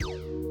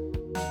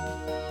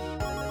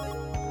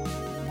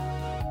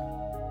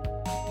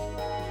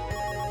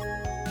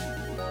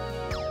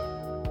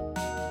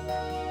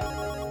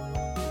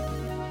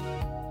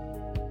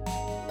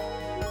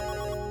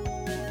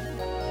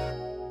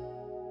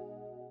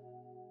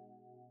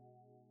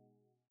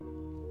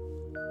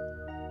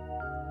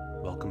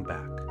Welcome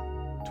back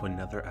to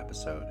another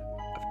episode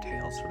of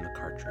Tales from the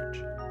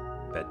Cartridge,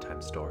 Bedtime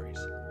Stories.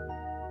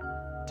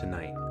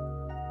 Tonight,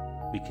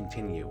 we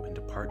continue into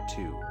part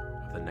 2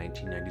 of the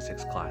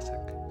 1996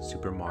 classic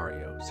Super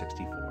Mario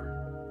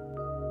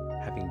 64.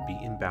 Having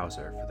beaten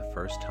Bowser for the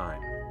first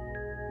time,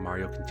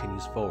 Mario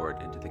continues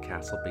forward into the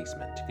castle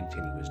basement to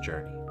continue his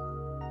journey.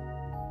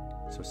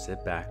 So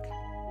sit back,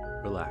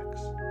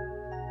 relax,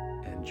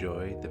 and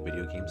enjoy the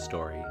video game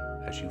story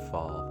as you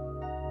fall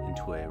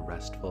into a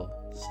restful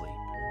sleep.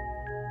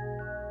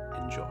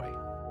 Enjoy.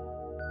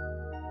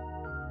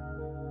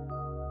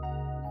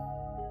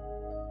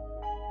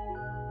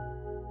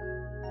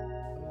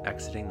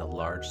 Exiting the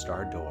large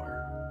star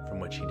door from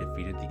which he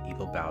defeated the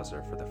evil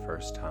Bowser for the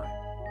first time,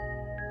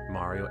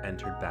 Mario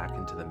entered back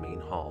into the main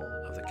hall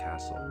of the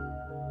castle.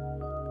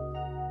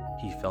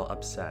 He felt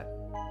upset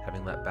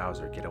having let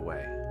Bowser get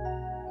away.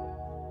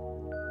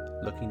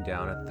 Looking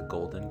down at the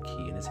golden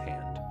key in his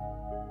hand,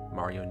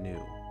 Mario knew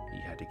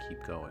he had to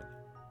keep going.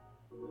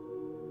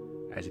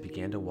 As he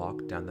began to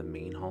walk down the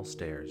main hall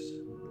stairs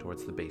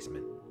towards the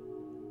basement,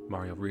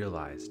 Mario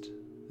realized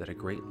that a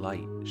great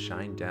light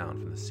shined down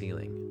from the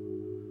ceiling,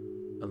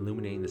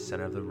 illuminating the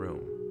center of the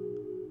room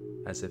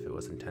as if it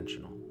was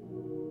intentional.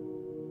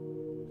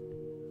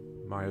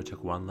 Mario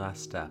took one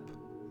last step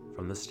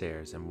from the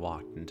stairs and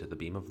walked into the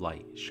beam of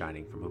light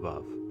shining from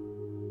above.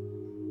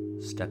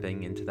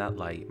 Stepping into that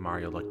light,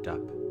 Mario looked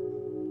up.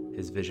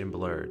 His vision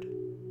blurred,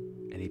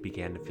 and he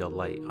began to feel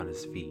light on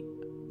his feet.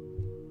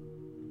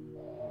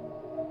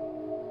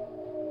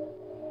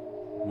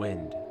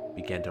 Wind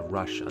began to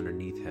rush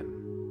underneath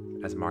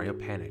him as Mario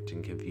panicked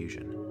in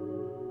confusion.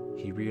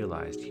 He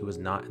realized he was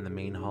not in the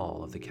main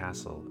hall of the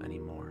castle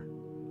anymore.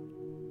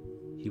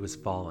 He was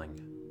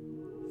falling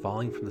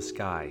from the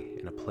sky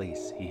in a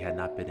place he had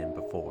not been in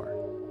before.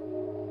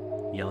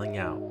 Yelling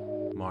out,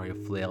 Mario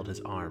flailed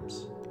his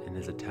arms in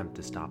his attempt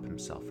to stop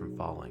himself from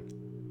falling.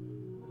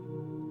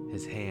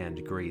 His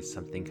hand grazed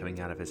something coming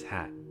out of his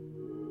hat.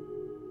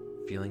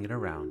 Feeling it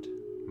around,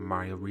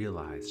 Mario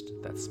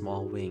realized that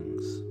small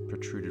wings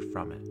protruded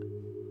from it.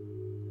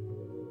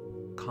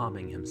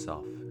 Calming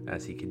himself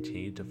as he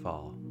continued to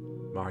fall,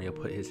 Mario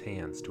put his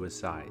hands to his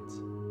sides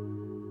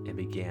and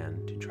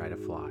began to try to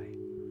fly.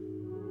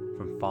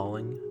 From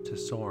falling to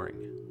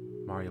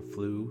soaring, Mario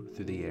flew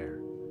through the air.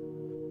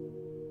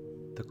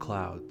 The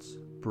clouds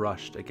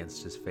brushed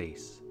against his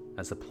face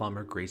as the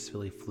plumber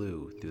gracefully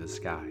flew through the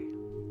sky.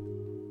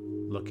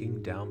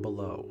 Looking down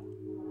below,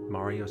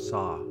 Mario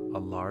saw a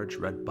large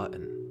red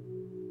button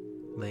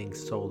laying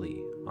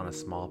solely on a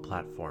small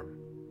platform.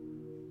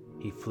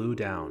 He flew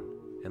down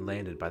and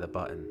landed by the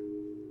button.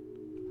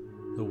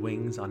 The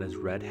wings on his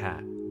red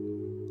hat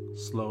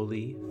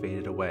slowly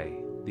faded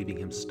away, leaving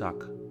him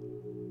stuck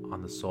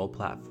on the sole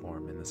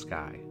platform in the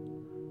sky.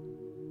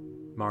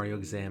 Mario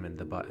examined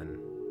the button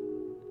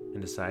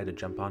and decided to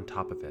jump on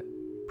top of it,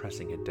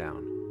 pressing it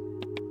down.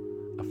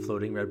 A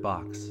floating red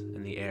box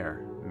in the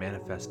air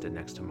manifested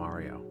next to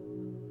Mario.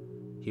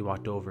 He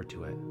walked over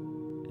to it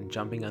and,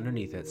 jumping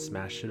underneath it,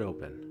 smashed it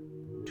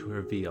open to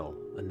reveal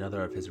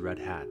another of his red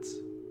hats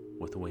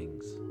with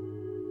wings.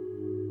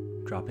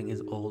 Dropping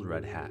his old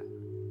red hat,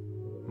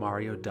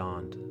 Mario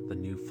donned the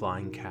new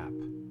flying cap,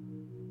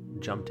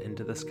 jumped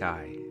into the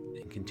sky,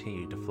 and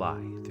continued to fly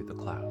through the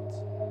clouds.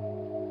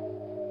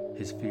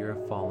 His fear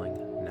of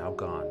falling now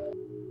gone,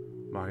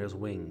 Mario's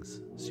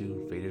wings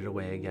soon faded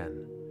away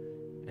again,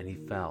 and he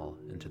fell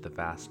into the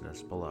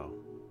vastness below.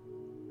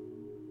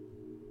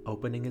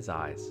 Opening his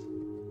eyes,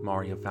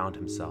 Mario found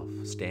himself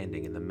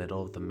standing in the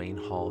middle of the main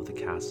hall of the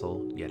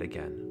castle yet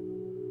again.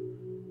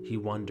 He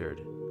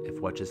wondered if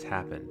what just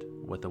happened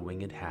with the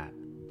winged hat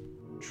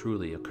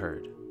truly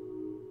occurred.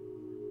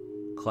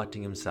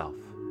 Collecting himself,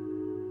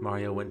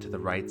 Mario went to the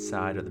right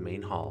side of the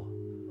main hall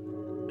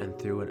and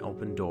through an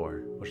open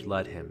door which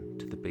led him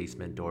to the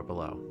basement door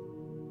below.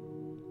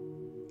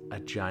 A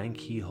giant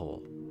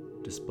keyhole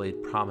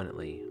displayed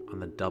prominently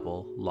on the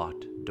double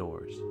locked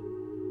doors.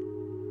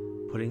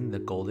 Putting the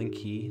golden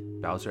key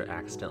Bowser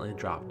accidentally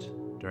dropped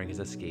during his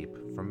escape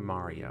from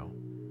Mario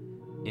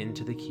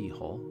into the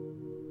keyhole,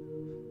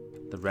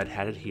 the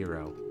red-hatted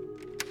hero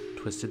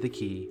twisted the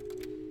key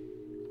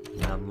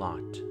and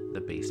unlocked the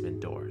basement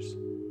doors.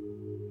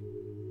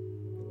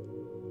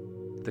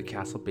 The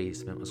castle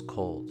basement was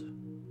cold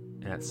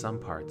and at some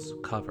parts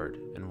covered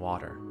in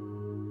water.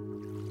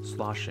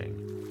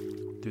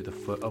 Sloshing through the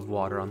foot of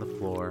water on the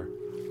floor,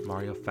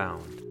 Mario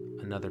found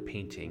another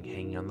painting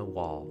hanging on the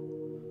wall,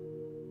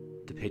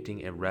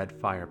 depicting a red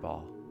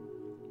fireball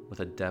with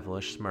a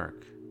devilish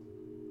smirk.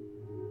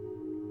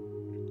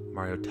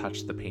 Mario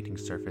touched the painting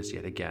surface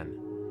yet again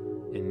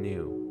and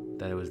knew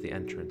that it was the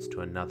entrance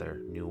to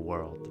another new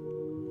world.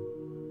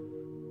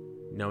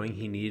 Knowing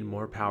he needed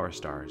more power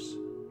stars,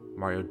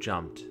 Mario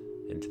jumped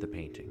into the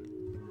painting.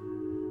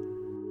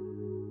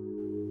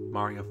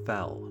 Mario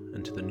fell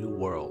into the new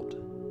world,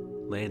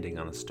 landing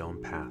on a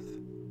stone path.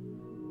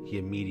 He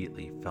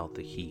immediately felt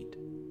the heat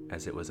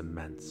as it was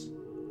immense.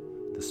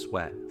 The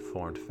sweat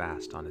formed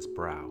fast on his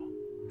brow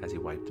as he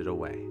wiped it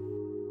away.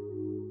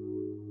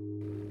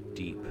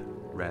 Deep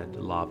red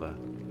lava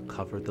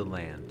covered the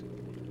land,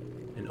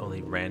 and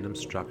only random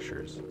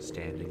structures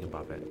standing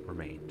above it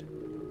remained.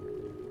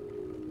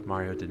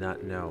 Mario did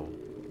not know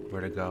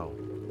where to go,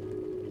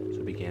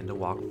 so began to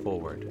walk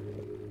forward,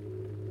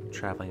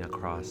 traveling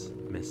across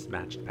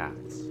mismatched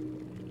paths.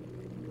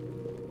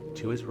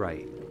 To his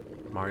right,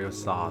 Mario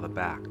saw the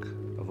back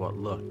of what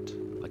looked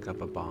like a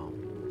bomb.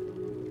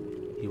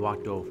 He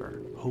walked over,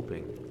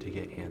 hoping to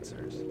get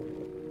answers,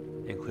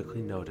 and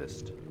quickly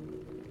noticed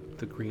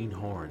the green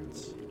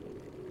horns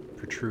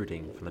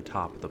protruding from the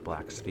top of the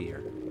black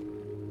sphere.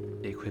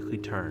 It quickly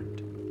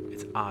turned,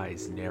 its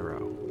eyes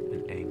narrow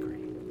and angry.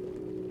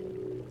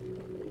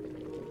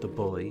 The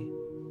bully,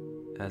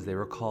 as they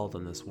were called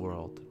in this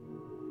world,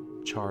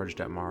 charged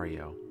at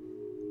Mario,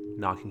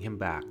 knocking him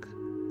back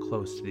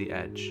close to the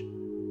edge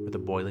where the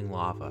boiling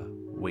lava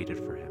waited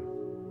for him.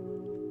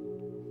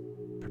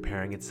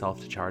 Preparing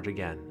itself to charge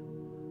again,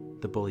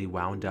 the bully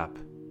wound up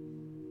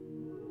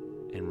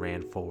and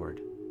ran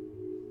forward.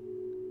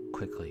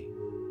 Quickly,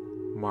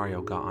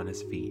 Mario got on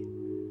his feet.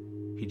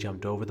 He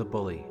jumped over the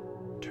bully,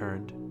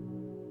 turned,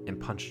 and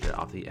punched it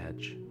off the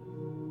edge.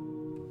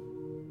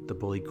 The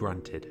bully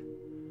grunted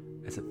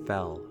as it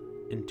fell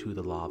into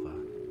the lava,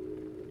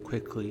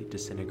 quickly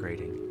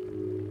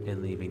disintegrating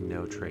and leaving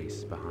no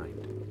trace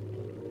behind.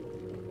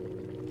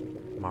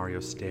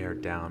 Mario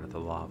stared down at the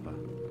lava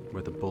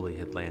where the bully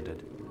had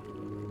landed,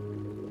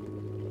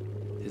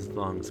 his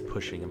lungs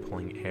pushing and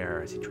pulling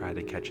air as he tried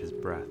to catch his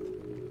breath.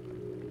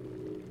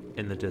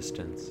 In the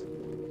distance,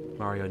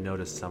 Mario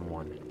noticed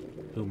someone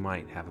who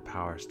might have a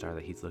power star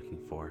that he's looking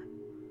for.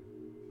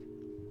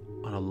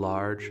 On a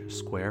large,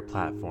 square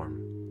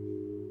platform,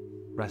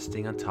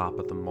 resting on top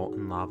of the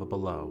molten lava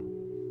below,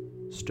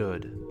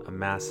 stood a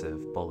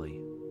massive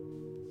bully.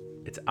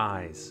 Its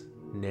eyes,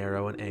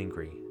 narrow and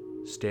angry,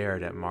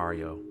 stared at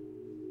Mario.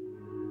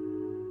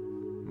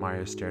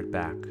 Mario stared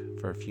back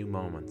for a few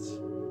moments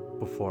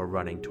before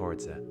running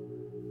towards it.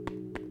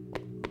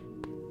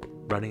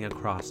 Running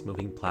across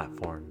moving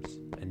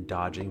platforms and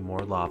dodging more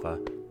lava,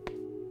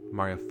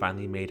 Mario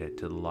finally made it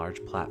to the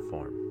large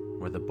platform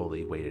where the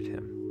bully waited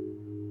him.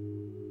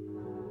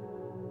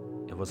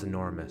 It was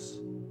enormous,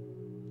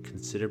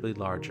 considerably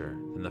larger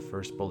than the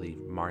first bully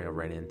Mario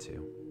ran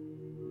into.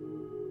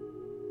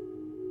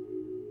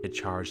 It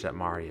charged at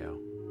Mario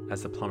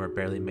as the plumber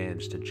barely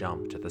managed to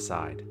jump to the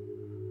side.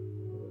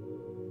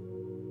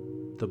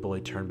 The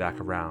bully turned back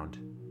around,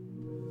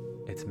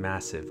 its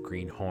massive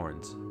green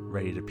horns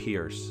ready to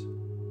pierce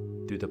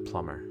through the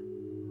plumber.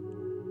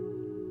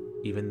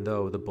 Even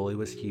though the bully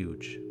was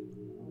huge,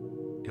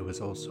 it was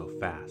also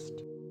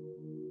fast.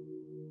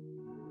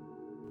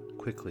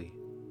 Quickly,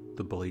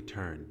 the bully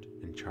turned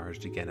and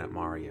charged again at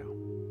Mario.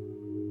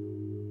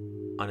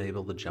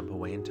 Unable to jump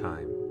away in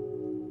time,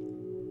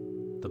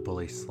 the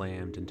bully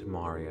slammed into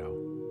Mario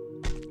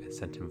and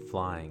sent him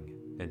flying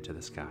into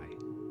the sky.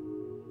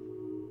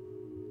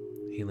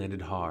 He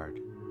landed hard,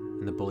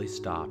 and the bully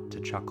stopped to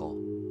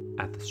chuckle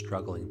at the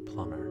struggling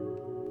plumber.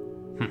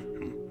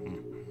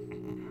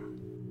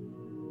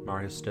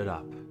 Mario stood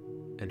up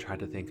and tried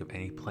to think of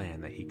any plan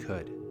that he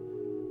could.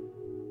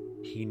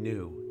 He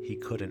knew he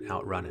couldn't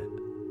outrun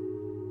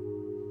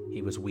it.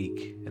 He was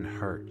weak and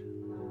hurt.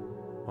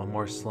 One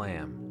more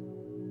slam,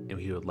 and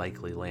he would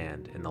likely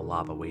land in the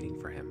lava waiting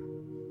for him.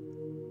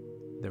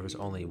 There was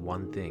only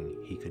one thing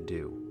he could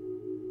do.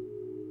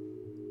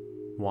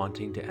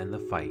 Wanting to end the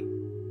fight,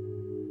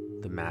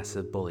 the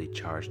massive bully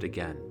charged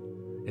again,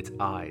 its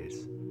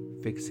eyes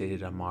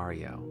fixated on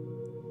Mario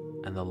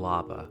and the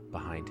lava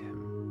behind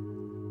him.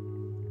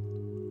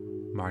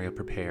 Mario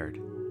prepared,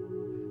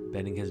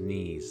 bending his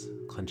knees,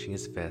 clenching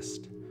his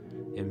fist,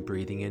 and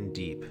breathing in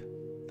deep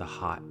the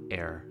hot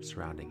air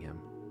surrounding him.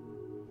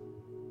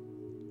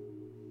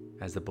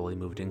 As the bully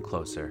moved in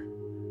closer,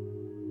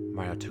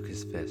 Mario took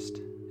his fist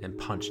and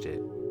punched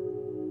it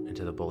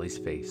into the bully's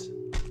face.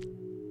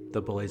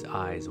 The bully's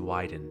eyes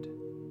widened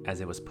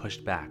as it was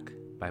pushed back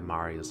by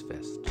Mario's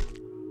fist.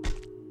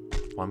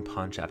 One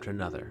punch after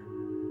another,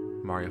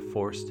 Mario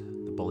forced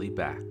the bully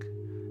back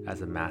as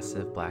the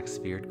massive black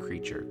sphered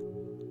creature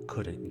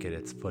couldn't get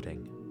its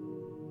footing.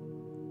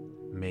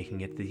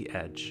 Making it to the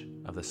edge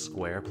of the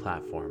square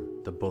platform,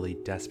 the bully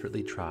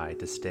desperately tried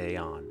to stay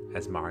on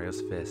as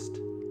Mario's fist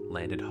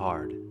landed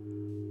hard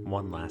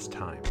one last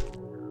time.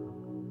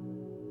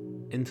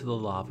 Into the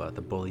lava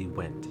the bully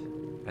went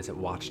as it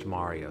watched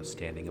Mario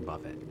standing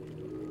above it.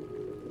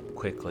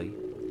 Quickly,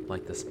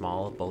 like the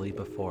small bully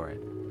before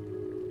it,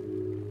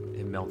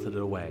 it melted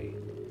away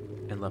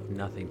and left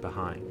nothing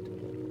behind,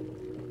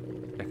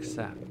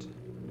 except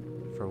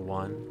for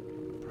one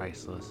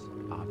priceless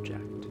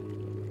object.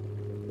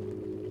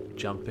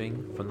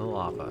 Jumping from the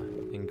lava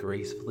and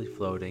gracefully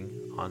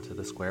floating onto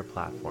the square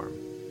platform,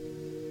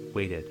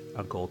 waited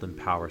a golden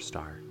power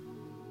star.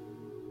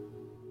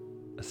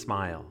 A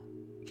smile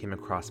came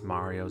across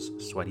Mario's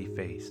sweaty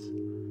face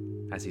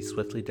as he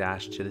swiftly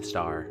dashed to the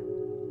star,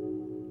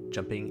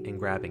 jumping and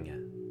grabbing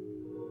it.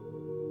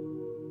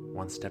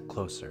 One step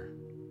closer,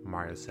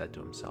 Mario said to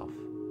himself,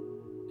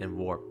 and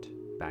warped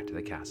back to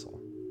the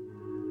castle.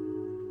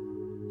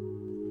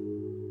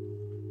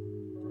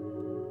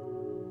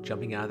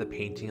 Jumping out of the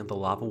painting of the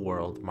lava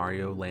world,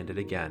 Mario landed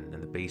again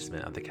in the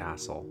basement of the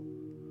castle.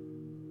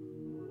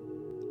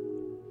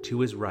 To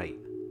his right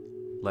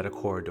led a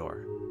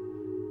corridor.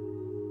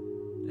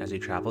 As he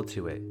traveled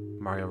to it,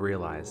 Mario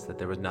realized that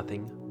there was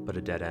nothing but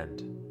a dead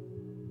end.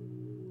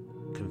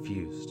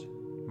 Confused,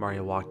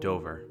 Mario walked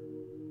over,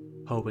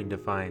 hoping to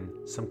find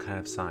some kind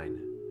of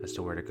sign as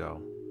to where to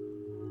go.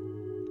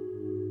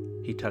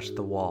 He touched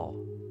the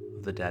wall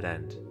of the dead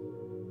end,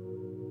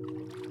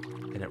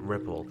 and it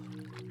rippled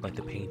like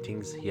the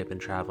paintings he had been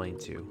traveling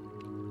to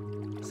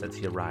since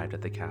he arrived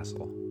at the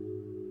castle.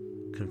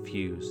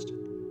 Confused,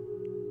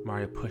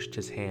 Mario pushed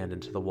his hand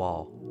into the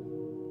wall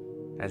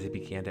as he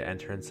began to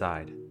enter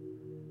inside,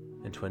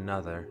 into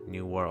another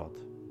new world.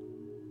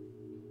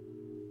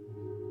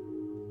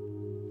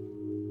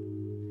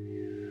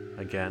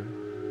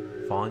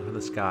 Again, falling from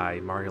the sky,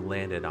 Mario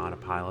landed on a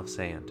pile of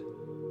sand.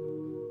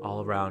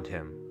 All around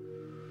him,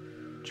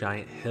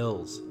 giant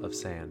hills of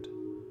sand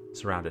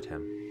surrounded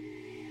him.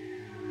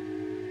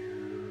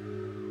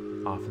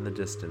 Off in the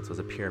distance was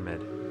a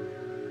pyramid,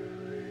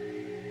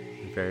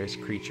 and various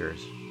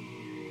creatures,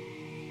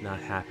 not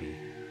happy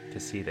to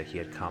see that he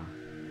had come.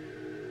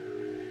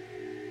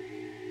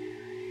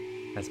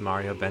 As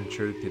Mario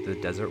ventured through the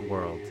desert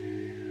world,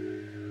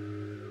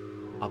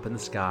 up in the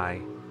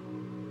sky,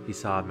 he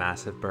saw a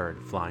massive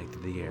bird flying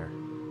through the air.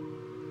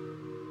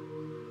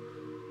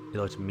 It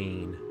looked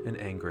mean and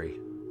angry,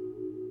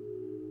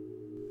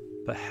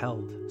 but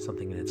held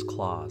something in its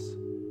claws,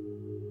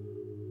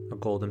 a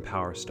golden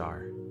power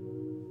star.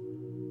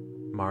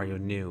 Mario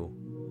knew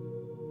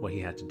what he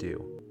had to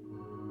do.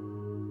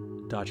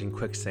 Dodging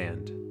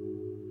quicksand,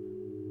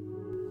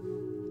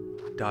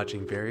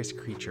 dodging various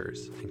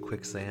creatures and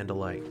quicksand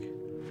alike,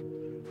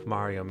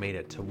 Mario made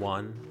it to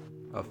one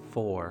of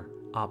 4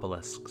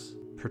 obelisks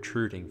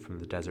protruding from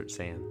the desert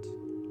sands.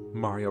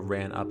 Mario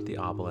ran up the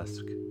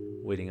obelisk,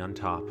 waiting on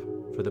top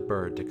for the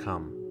bird to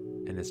come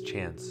and his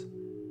chance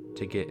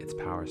to get its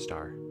power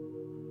star.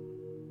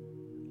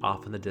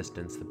 Off in the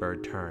distance, the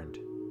bird turned,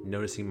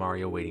 noticing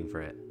Mario waiting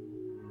for it.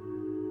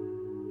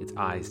 Its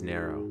eyes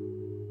narrow,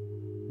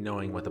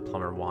 knowing what the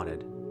plumber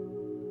wanted.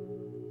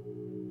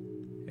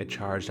 It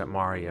charged at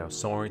Mario,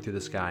 soaring through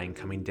the sky and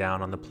coming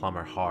down on the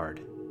plumber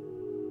hard.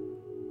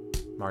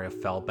 Mario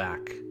fell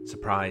back,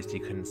 surprised he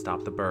couldn't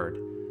stop the bird,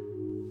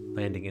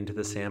 landing into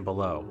the sand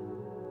below,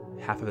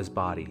 half of his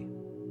body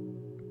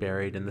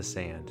buried in the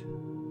sand.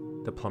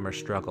 The plumber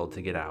struggled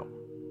to get out.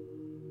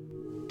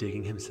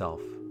 Digging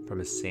himself from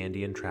his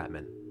sandy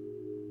entrapment,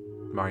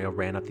 Mario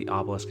ran up the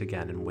obelisk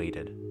again and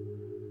waited.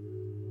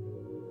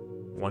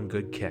 One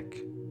good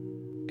kick,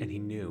 and he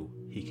knew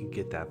he could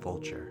get that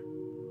vulture.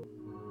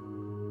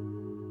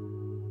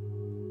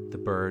 The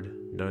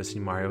bird,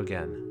 noticing Mario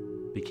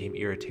again, became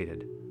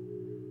irritated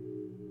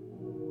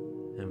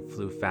and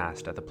flew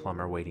fast at the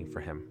plumber waiting for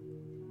him.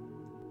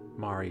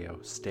 Mario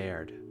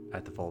stared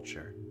at the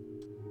vulture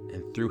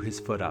and threw his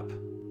foot up,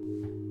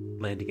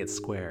 landing it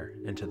square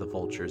into the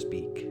vulture's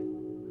beak.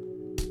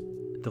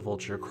 The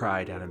vulture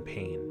cried out in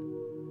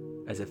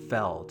pain as it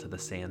fell to the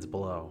sands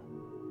below.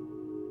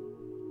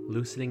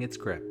 Loosening its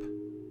grip,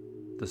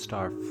 the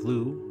star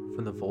flew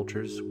from the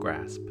vulture's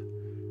grasp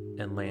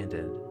and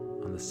landed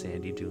on the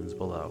sandy dunes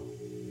below.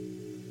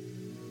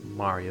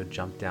 Mario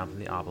jumped down from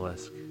the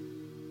obelisk,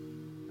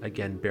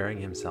 again burying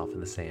himself in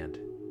the sand,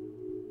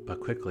 but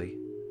quickly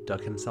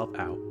dug himself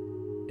out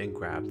and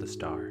grabbed the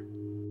star.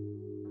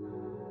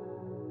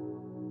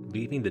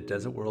 Leaving the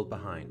desert world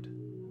behind,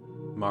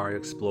 Mario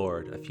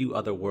explored a few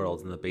other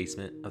worlds in the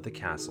basement of the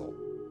castle,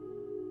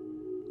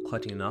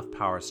 collecting enough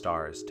power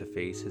stars to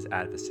face his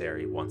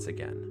adversary once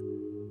again.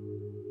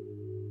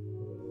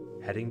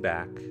 Heading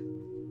back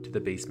to the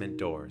basement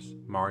doors,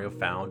 Mario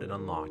found and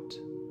unlocked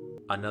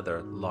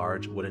another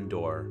large wooden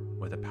door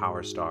with a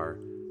power star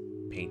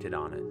painted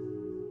on it.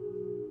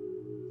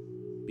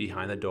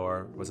 Behind the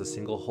door was a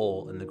single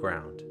hole in the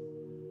ground.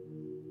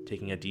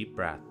 Taking a deep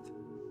breath,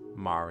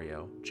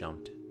 Mario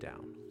jumped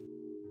down.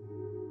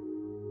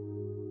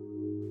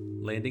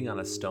 Landing on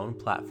a stone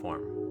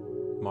platform,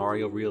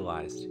 Mario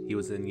realized he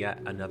was in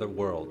yet another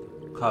world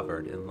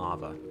covered in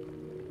lava.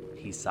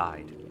 He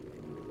sighed,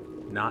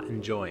 not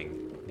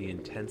enjoying the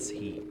intense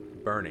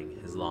heat burning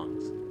his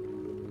lungs.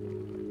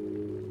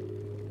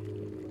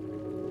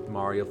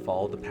 Mario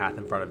followed the path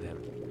in front of him,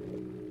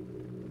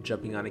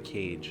 jumping on a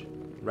cage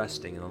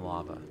resting in the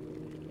lava.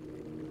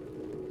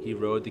 He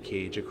rode the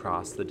cage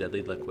across the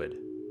deadly liquid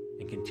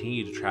and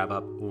continued to travel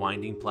up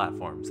winding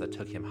platforms that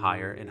took him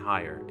higher and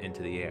higher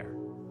into the air.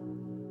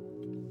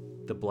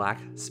 The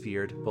black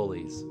sphered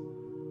bullies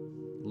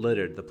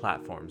littered the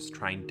platforms,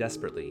 trying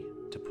desperately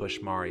to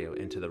push Mario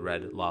into the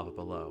red lava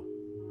below.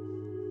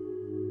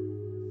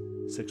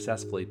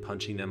 Successfully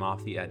punching them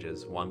off the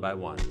edges one by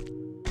one,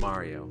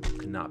 Mario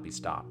could not be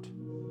stopped.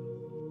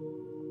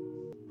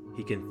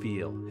 He can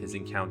feel his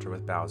encounter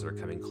with Bowser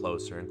coming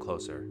closer and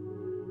closer,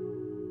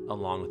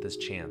 along with his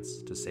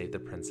chance to save the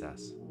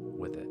princess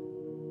with it.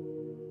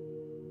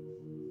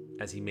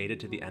 As he made it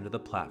to the end of the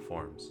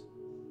platforms,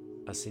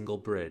 a single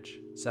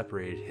bridge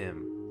separated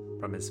him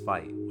from his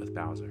fight with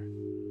Bowser.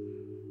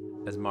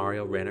 As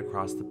Mario ran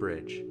across the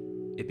bridge,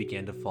 it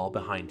began to fall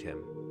behind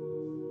him,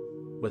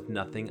 with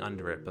nothing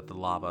under it but the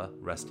lava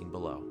resting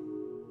below.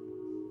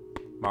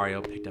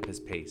 Mario picked up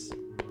his pace,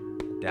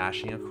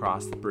 dashing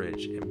across the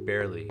bridge and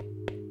barely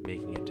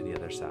making it to the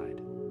other side,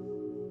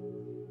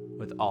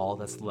 with all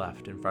that's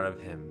left in front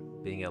of him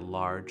being a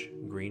large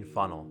green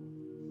funnel.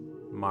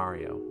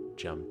 Mario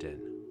jumped in.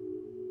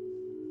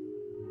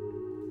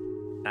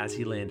 As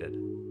he landed,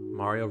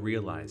 Mario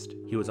realized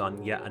he was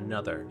on yet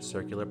another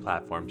circular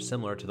platform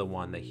similar to the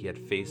one that he had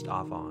faced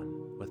off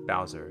on with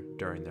Bowser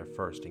during their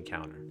first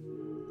encounter.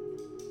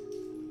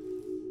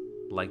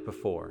 Like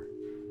before,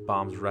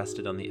 bombs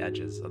rested on the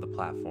edges of the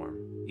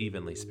platform,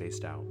 evenly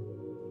spaced out.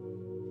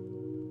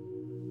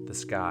 The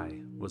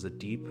sky was a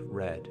deep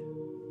red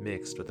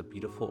mixed with a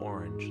beautiful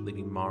orange,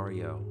 leaving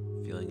Mario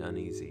feeling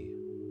uneasy.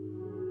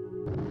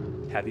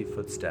 Heavy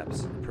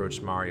footsteps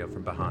approached Mario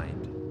from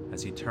behind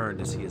as he turned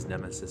to see his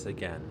nemesis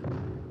again,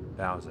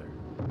 Bowser,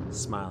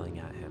 smiling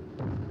at him.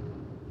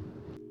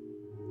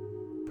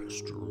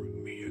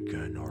 Pestering me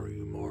again, are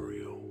you,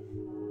 Mario?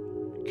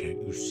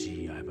 Can't you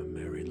see I have a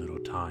merry little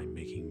time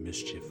making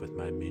mischief with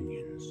my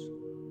minions?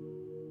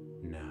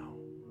 Now,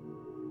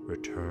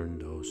 return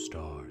those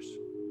stars.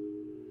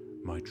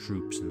 My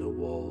troops in the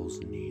walls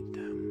need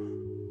them.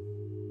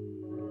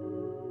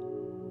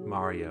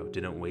 Mario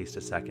didn't waste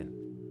a second,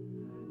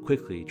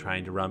 quickly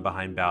trying to run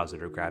behind Bowser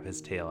to grab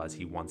his tail as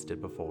he once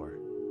did before.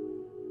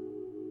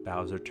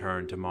 Bowser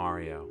turned to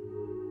Mario,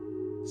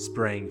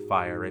 spraying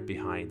fire right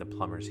behind the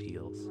plumber's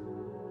heels.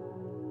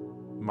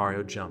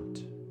 Mario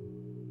jumped,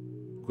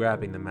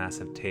 grabbing the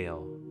massive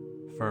tail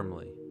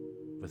firmly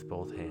with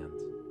both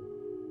hands.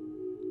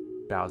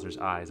 Bowser's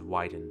eyes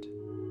widened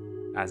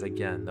as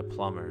again the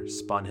plumber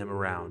spun him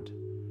around,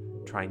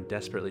 trying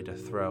desperately to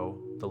throw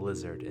the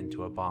lizard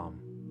into a bomb.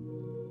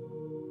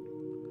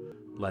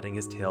 Letting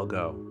his tail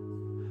go,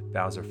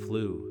 Bowser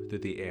flew through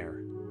the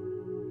air,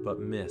 but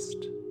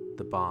missed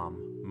the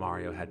bomb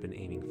Mario had been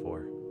aiming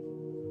for.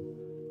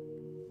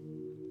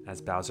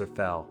 As Bowser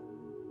fell,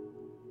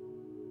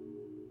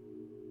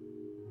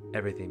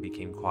 everything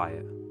became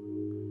quiet.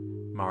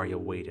 Mario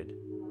waited,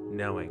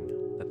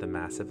 knowing that the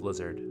massive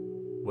lizard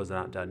was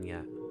not done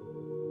yet.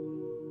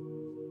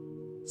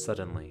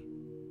 Suddenly,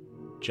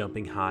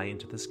 jumping high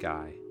into the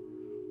sky,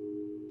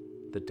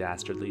 the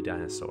dastardly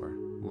dinosaur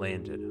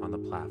landed on the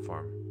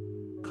platform,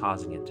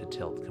 causing it to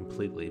tilt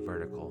completely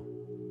vertical.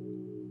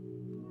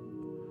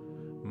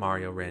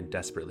 Mario ran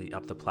desperately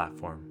up the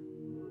platform,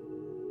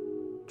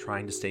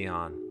 trying to stay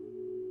on,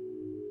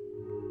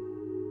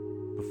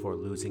 before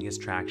losing his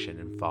traction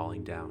and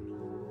falling down.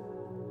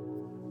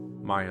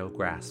 Mario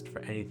grasped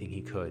for anything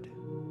he could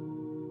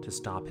to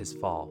stop his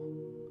fall,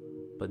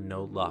 but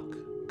no luck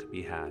could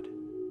be had.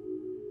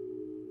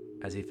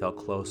 As he fell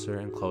closer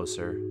and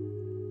closer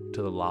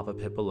to the lava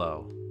pit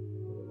below,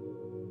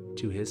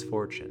 to his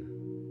fortune,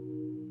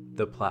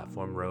 the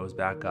platform rose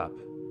back up,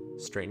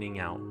 straightening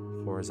out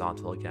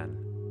horizontal again.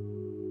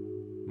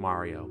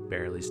 Mario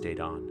barely stayed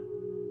on.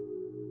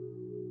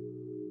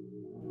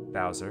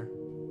 Bowser,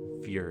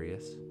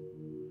 furious,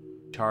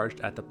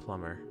 charged at the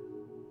plumber,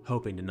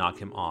 hoping to knock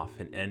him off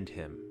and end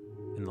him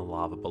in the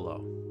lava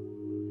below.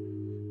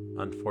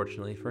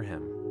 Unfortunately for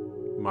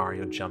him,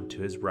 Mario jumped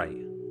to his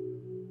right,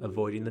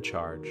 avoiding the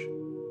charge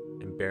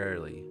and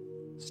barely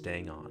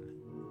staying on.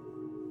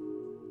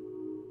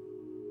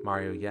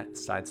 Mario yet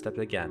sidestepped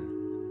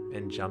again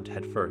and jumped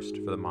headfirst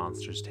for the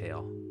monster's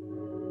tail.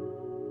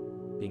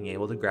 Being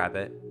able to grab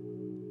it,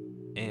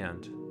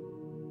 and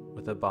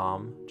with a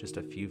bomb just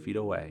a few feet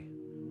away,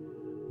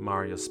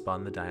 Mario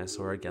spun the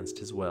dinosaur against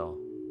his will,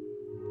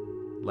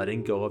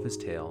 letting go of his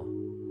tail,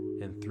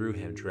 and threw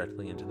him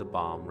directly into the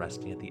bomb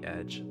resting at the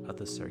edge of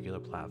the circular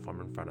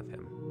platform in front of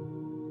him.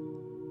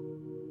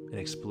 An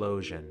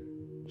explosion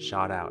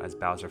shot out as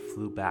Bowser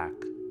flew back,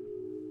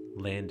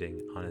 landing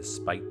on his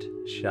spiked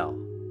shell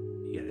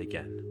yet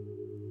again.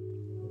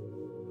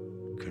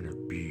 Can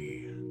it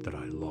be that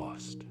I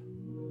lost?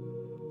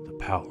 The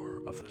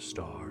power of the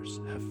stars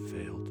have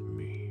failed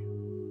me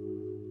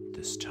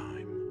this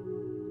time.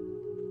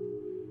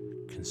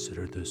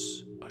 Consider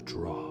this a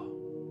draw.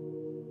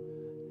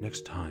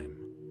 Next time,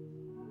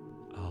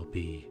 I'll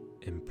be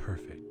in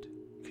perfect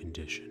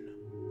condition.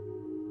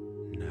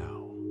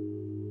 Now,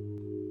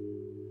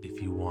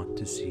 if you want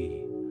to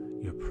see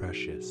your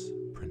precious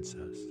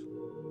princess,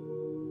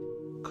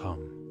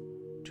 come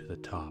to the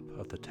top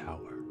of the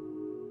tower.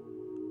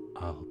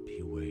 I'll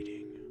be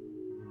waiting.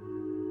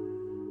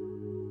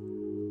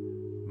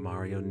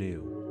 Mario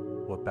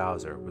knew what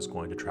Bowser was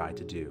going to try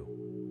to do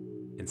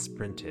and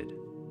sprinted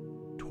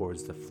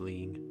towards the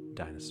fleeing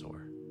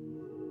dinosaur.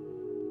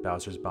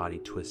 Bowser's body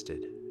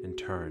twisted and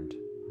turned,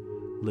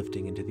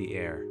 lifting into the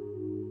air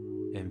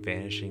and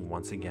vanishing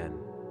once again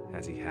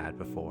as he had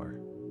before.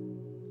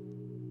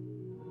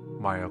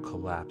 Mario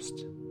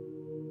collapsed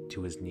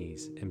to his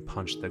knees and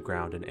punched the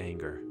ground in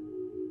anger.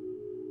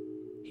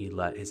 He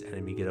let his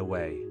enemy get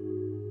away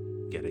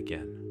yet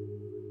again.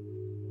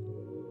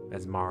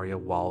 As Mario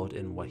wallowed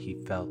in what he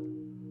felt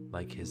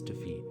like his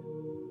defeat,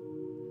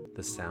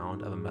 the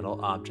sound of a metal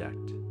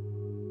object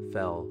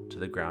fell to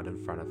the ground in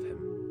front of him.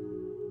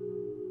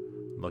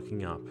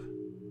 Looking up,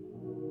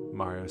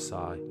 Mario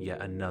saw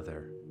yet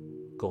another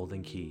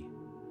golden key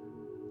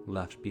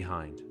left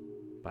behind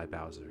by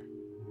Bowser.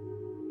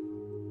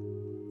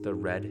 The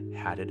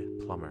red-hatted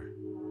plumber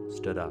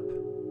stood up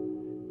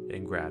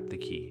and grabbed the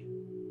key.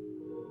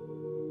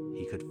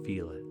 He could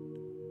feel it.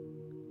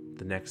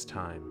 The next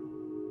time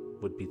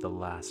would be the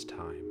last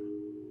time.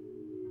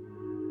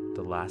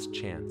 The last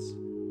chance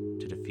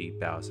to defeat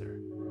Bowser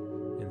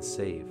and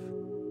save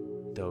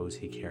those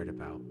he cared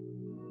about.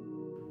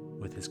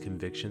 With his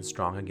conviction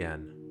strong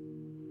again,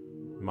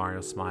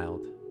 Mario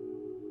smiled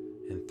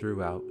and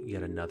threw out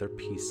yet another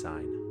peace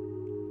sign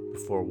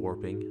before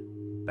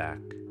warping back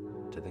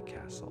to the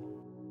castle.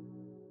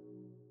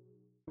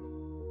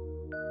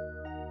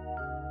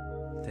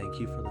 Thank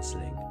you for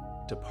listening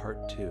to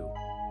part 2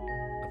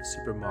 of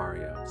Super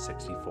Mario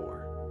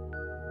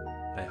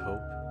 64. I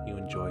hope you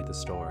enjoyed the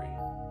story,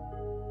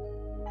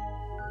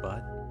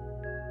 but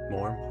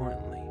more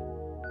importantly,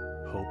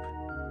 hope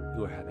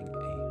you are having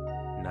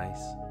a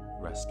nice,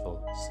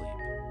 restful sleep.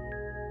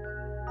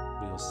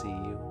 We will see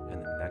you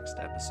in the next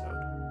episode.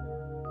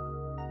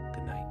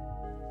 Good night.